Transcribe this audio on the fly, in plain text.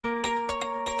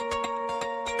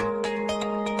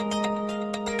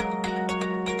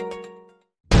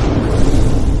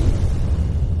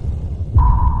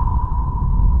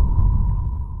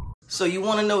So you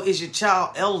want to know, is your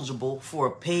child eligible for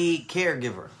a paid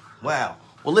caregiver? Wow.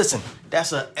 Well, listen,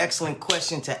 that's an excellent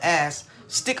question to ask.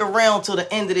 Stick around till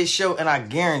the end of this show, and I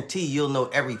guarantee you'll know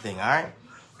everything, all right?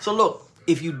 So look,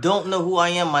 if you don't know who I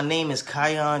am, my name is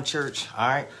Kion Church, all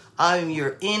right? I'm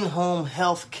your in-home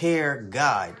health care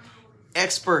guide,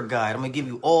 expert guide. I'm going to give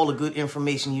you all the good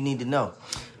information you need to know.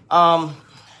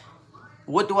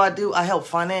 What do? I help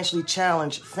financially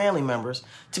challenged family members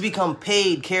to become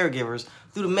paid caregivers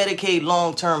through the Medicaid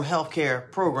long-term health care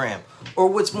program, or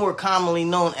what's more commonly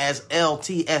known as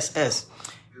LTSS.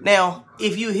 Now,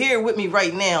 if you're here with me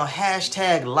right now,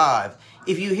 hashtag live.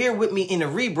 If you're here with me in the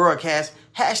rebroadcast,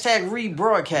 hashtag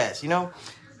rebroadcast,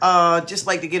 just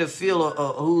like to get a feel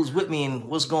of who's with me and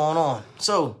what's going on.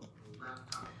 So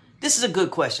this is a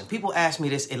good question. People ask me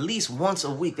this at least once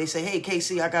a week. They say, hey,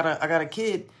 KC, I got a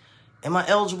kid. Am I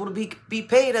eligible to be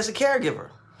paid as a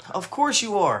caregiver? Of course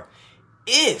you are.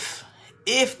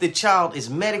 If the child is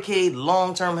Medicaid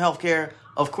long-term health care,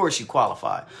 of course you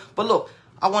qualify. But look,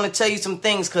 I want to tell you some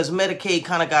things because Medicaid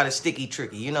kind of got it sticky,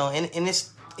 tricky, and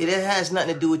it has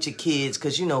nothing to do with your kids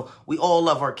because, we all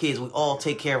love our kids. We all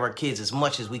take care of our kids as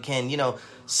much as we can.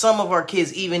 Some of our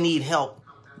kids even need help,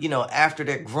 after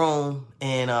they're grown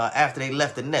and after they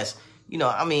left the nest.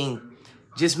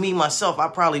 Just me, myself, I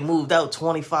probably moved out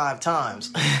 25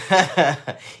 times.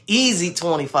 Easy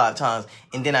 25 times.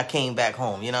 And then I came back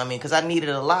home, because I needed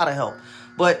a lot of help.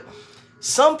 But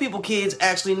some kids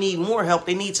actually need more help.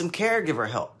 They need some caregiver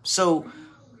help. So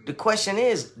the question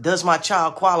is, does my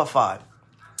child qualify?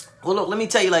 Well, look, let me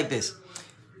tell you like this.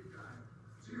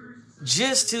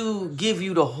 Just to give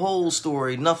you the whole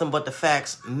story, nothing but the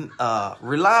facts,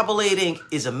 Reliable Aid Inc.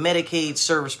 is a Medicaid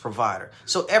service provider.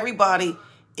 So everybody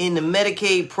in the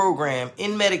Medicaid program,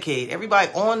 everybody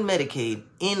on Medicaid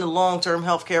in the long-term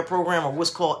health care program, or what's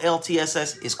called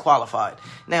LTSS, is qualified.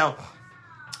 Now,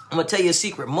 I'm going to tell you a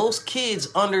secret. Most kids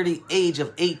under the age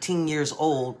of 18 years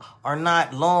old are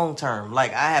not long-term.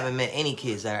 Like, I haven't met any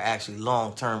kids that are actually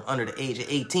long-term under the age of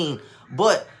 18.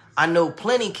 But I know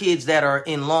plenty kids that are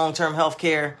in long-term health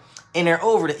care and they're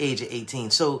over the age of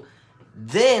 18. So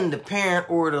then the parent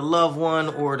or the loved one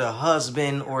or the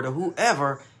husband or the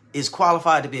whoever is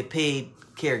qualified to be a paid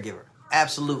caregiver.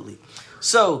 Absolutely.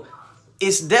 So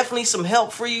it's definitely some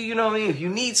help for you. If you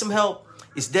need some help,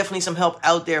 it's definitely some help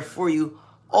out there for you.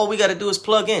 All we got to do is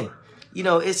plug in.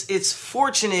 It's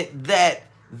fortunate that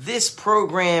this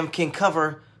program can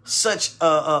cover such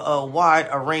a wide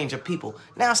a range of people.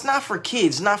 Now, it's not for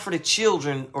kids, not for the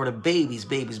children or the babies,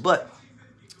 but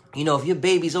if your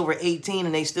baby's over 18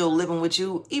 and they still living with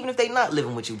you, even if they not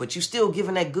living with you, but you still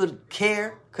giving that good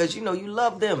care because, you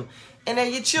love them and they're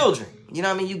your children.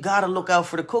 You got to look out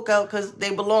for the cookout because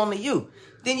they belong to you.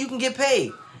 Then you can get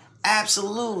paid.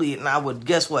 Absolutely. And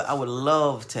guess what? I would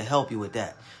love to help you with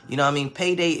that.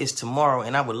 Payday is tomorrow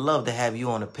and I would love to have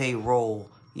you on the payroll,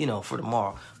 for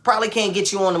tomorrow. Probably can't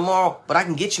get you on tomorrow, but I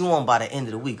can get you on by the end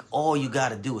of the week. All you got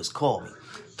to do is call me.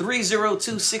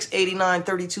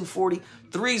 302-689-3240.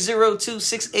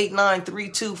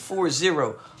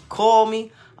 302-689-3240. Call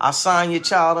me. I'll sign your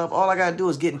child up. All I got to do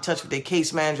is get in touch with their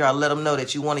case manager. I'll let them know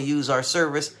that you want to use our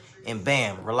service. And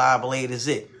bam, Reliable Aid is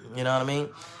it. You know what I mean?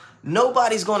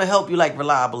 Nobody's going to help you like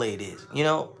Reliable Aid is.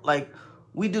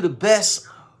 We do the best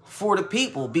for the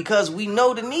people because we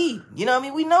know the need. We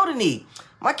know the need.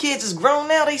 My kids is grown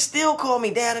now. They still call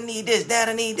me, Dad, I need this. Dad,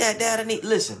 I need that. Dad, I need...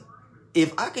 Listen,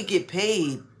 if I could get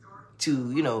paid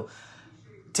to,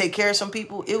 take care of some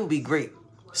people, it would be great.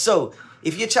 So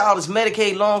if your child is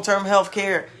Medicaid long-term health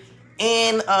care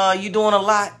and you're doing a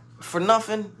lot for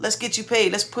nothing, let's get you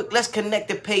paid. Let's connect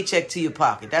the paycheck to your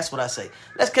pocket. That's what I say.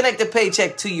 Let's connect the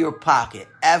paycheck to your pocket.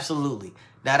 Absolutely.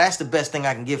 Now, that's the best thing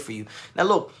I can give for you. Now,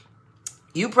 look,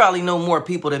 you probably know more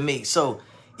people than me. So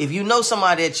if you know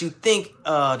somebody that you think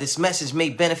this message may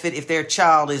benefit, if their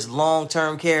child is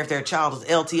long-term care, if their child is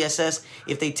LTSS,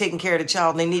 if they taking care of the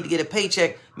child and they need to get a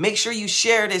paycheck, make sure you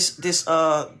share this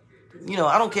I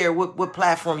don't care what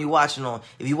platform you're watching on.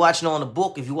 If you're watching on the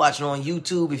book, if you're watching on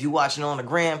YouTube, if you're watching on the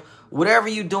gram, whatever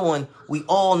you're doing, we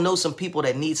all know some people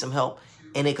that need some help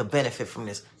and they could benefit from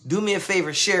this. Do me a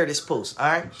favor, share this post, all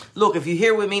right? Look, if you're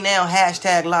here with me now,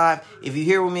 hashtag live. If you're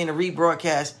here with me in the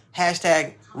rebroadcast,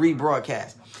 hashtag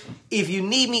rebroadcast. If you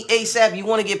need me ASAP, you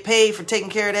want to get paid for taking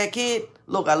care of that kid,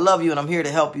 look, I love you and I'm here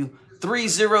to help you.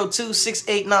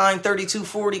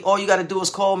 302-689-3240. All you got to do is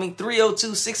call me.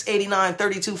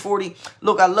 302-689-3240.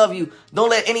 Look, I love you. Don't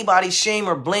let anybody shame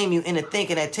or blame you into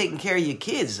thinking that taking care of your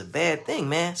kids is a bad thing,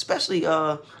 man. Especially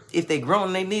if they grown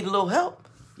and they need a little help,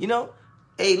 you know.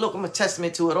 Hey, look, I'm a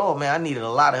testament to it all, man. I needed a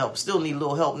lot of help. Still need a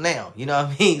little help now. You know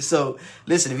what I mean? So,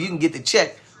 listen, if you can get the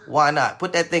check, Why not?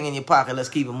 Put that thing in your pocket. Let's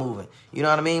keep it moving. You know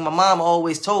what I mean? My mom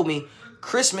always told me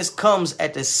Christmas comes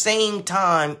at the same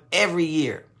time every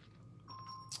year.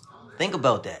 Think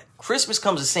about that. Christmas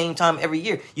comes the same time every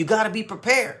year. You got to be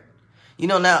prepared. You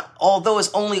know, now, although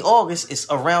it's only August, it's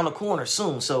around the corner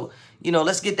soon. So, you know,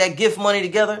 let's get that gift money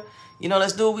together. You know,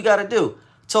 let's do what we got to do.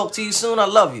 Talk to you soon. I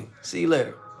love you. See you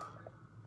later.